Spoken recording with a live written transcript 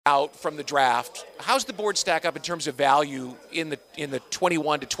out from the draft. How's the board stack up in terms of value in the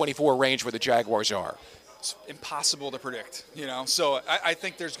 21 to 24 range where the Jaguars are? It's impossible to predict, So I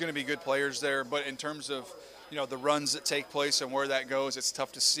think there's going to be good players there, but in terms of the runs that take place and where that goes, it's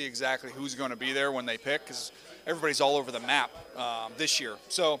tough to see exactly who's going to be there when they pick because everybody's all over the map this year.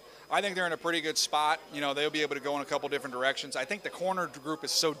 So I think they're in a pretty good spot. They'll be able to go in a couple different directions. I think the corner group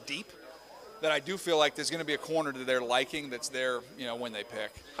is so deep that I do feel like there's going to be a corner to their liking that's there, when they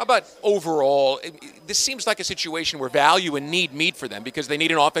pick. How about overall? This seems like a situation where value and need meet for them because they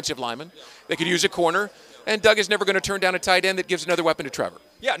need an offensive lineman. They could use a corner, and Doug is never going to turn down a tight end that gives another weapon to Trevor.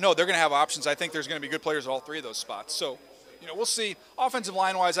 Yeah, no, they're going to have options. I think there's going to be good players at all three of those spots. So, we'll see. Offensive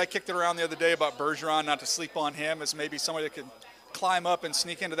line-wise, I kicked it around the other day about Bergeron, not to sleep on him as maybe somebody that could climb up and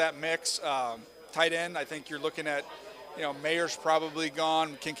sneak into that mix. Tight end, I think you're looking at, Mayer's probably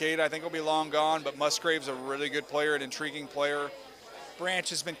gone. Kincaid, I think, will be long gone, but Musgrave's a really good player, an intriguing player. Branch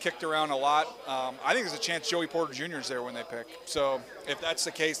has been kicked around a lot. I think there's a chance Joey Porter Jr. is there when they pick. So if that's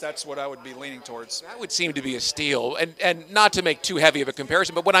the case, that's what I would be leaning towards. That would seem to be a steal. And not to make too heavy of a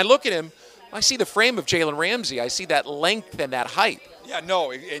comparison, but when I look at him, I see the frame of Jalen Ramsey. I see that length and that height. Yeah,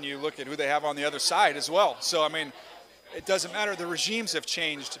 no, and you look at who they have on the other side as well. So, it doesn't matter. The regimes have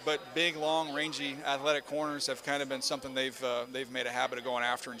changed, but big, long, rangy, athletic corners have kind of been something they've made a habit of going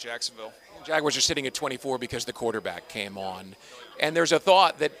after in Jacksonville. Jaguars are sitting at 24 because the quarterback came on. And there's a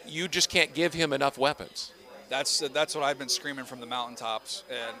thought that you just can't give him enough weapons. That's what I've been screaming from the mountaintops.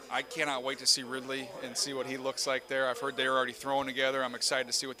 And I cannot wait to see Ridley and see what he looks like there. I've heard they're already throwing together. I'm excited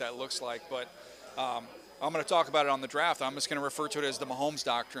to see what that looks like. But I'm going to talk about it on the draft. I'm just going to refer to it as the Mahomes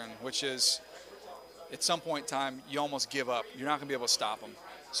doctrine, which is – at some point in time, you almost give up. You're not going to be able to stop them.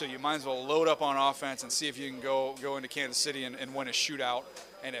 So you might as well load up on offense and see if you can go into Kansas City and win a shootout.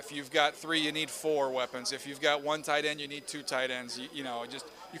 And if you've got 3, you need 4 weapons. If you've got 1 tight end, you need 2 tight ends.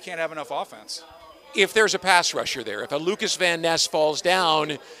 You can't have enough offense. If there's a pass rusher there, if a Lucas Van Ness falls down,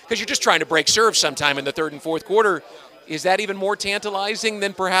 because you're just trying to break serve sometime in the third and fourth quarter, is that even more tantalizing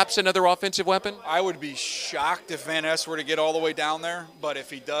than perhaps another offensive weapon? I would be shocked if Van Ness were to get all the way down there, but if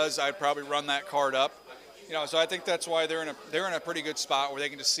he does, I'd probably run that card up. So I think that's why they're in a pretty good spot where they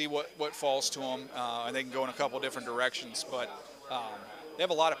can just see what falls to them, and they can go in a couple different directions. But they have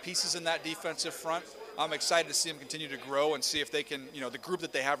a lot of pieces in that defensive front. I'm excited to see them continue to grow and see if they can, the group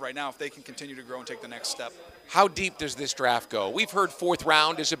that they have right now, if they can continue to grow and take the next step. How deep does this draft go? We've heard fourth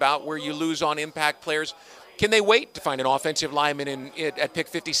round is about where you lose on impact players. Can they wait to find an offensive lineman at pick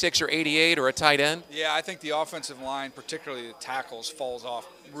 56 or 88 or a tight end? Yeah, I think the offensive line, particularly the tackles, falls off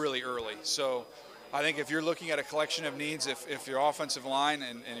really early. So I think if you're looking at a collection of needs, if your offensive line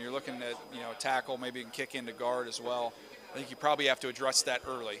and you're looking at tackle, maybe you can kick into guard as well, I think you probably have to address that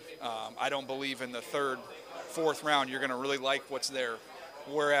early. I don't believe in the third, fourth round you're going to really like what's there.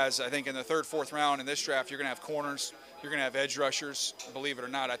 Whereas I think in the third, fourth round in this draft, you're going to have corners, you're going to have edge rushers. Believe it or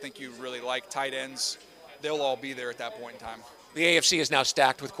not, I think you really like tight ends. They'll all be there at that point in time. The AFC is now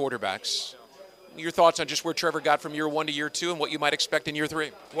stacked with quarterbacks. Your thoughts on just where Trevor got from year 1 to year 2 and what you might expect in year 3?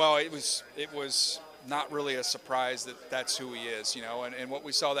 Well, it was not really a surprise that that's who he is, and what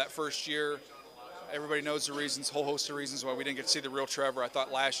we saw that first year, everybody knows the reasons, whole host of reasons why we didn't get to see the real Trevor. I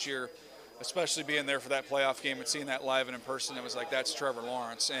thought last year, especially being there for that playoff game and seeing that live and in person, it was like, that's Trevor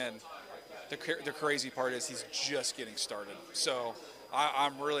Lawrence. And the crazy part is he's just getting started. So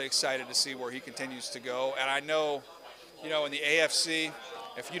I'm really excited to see where he continues to go. And I know, in the AFC,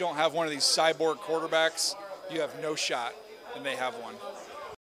 if you don't have one of these cyborg quarterbacks, you have no shot, and they have one.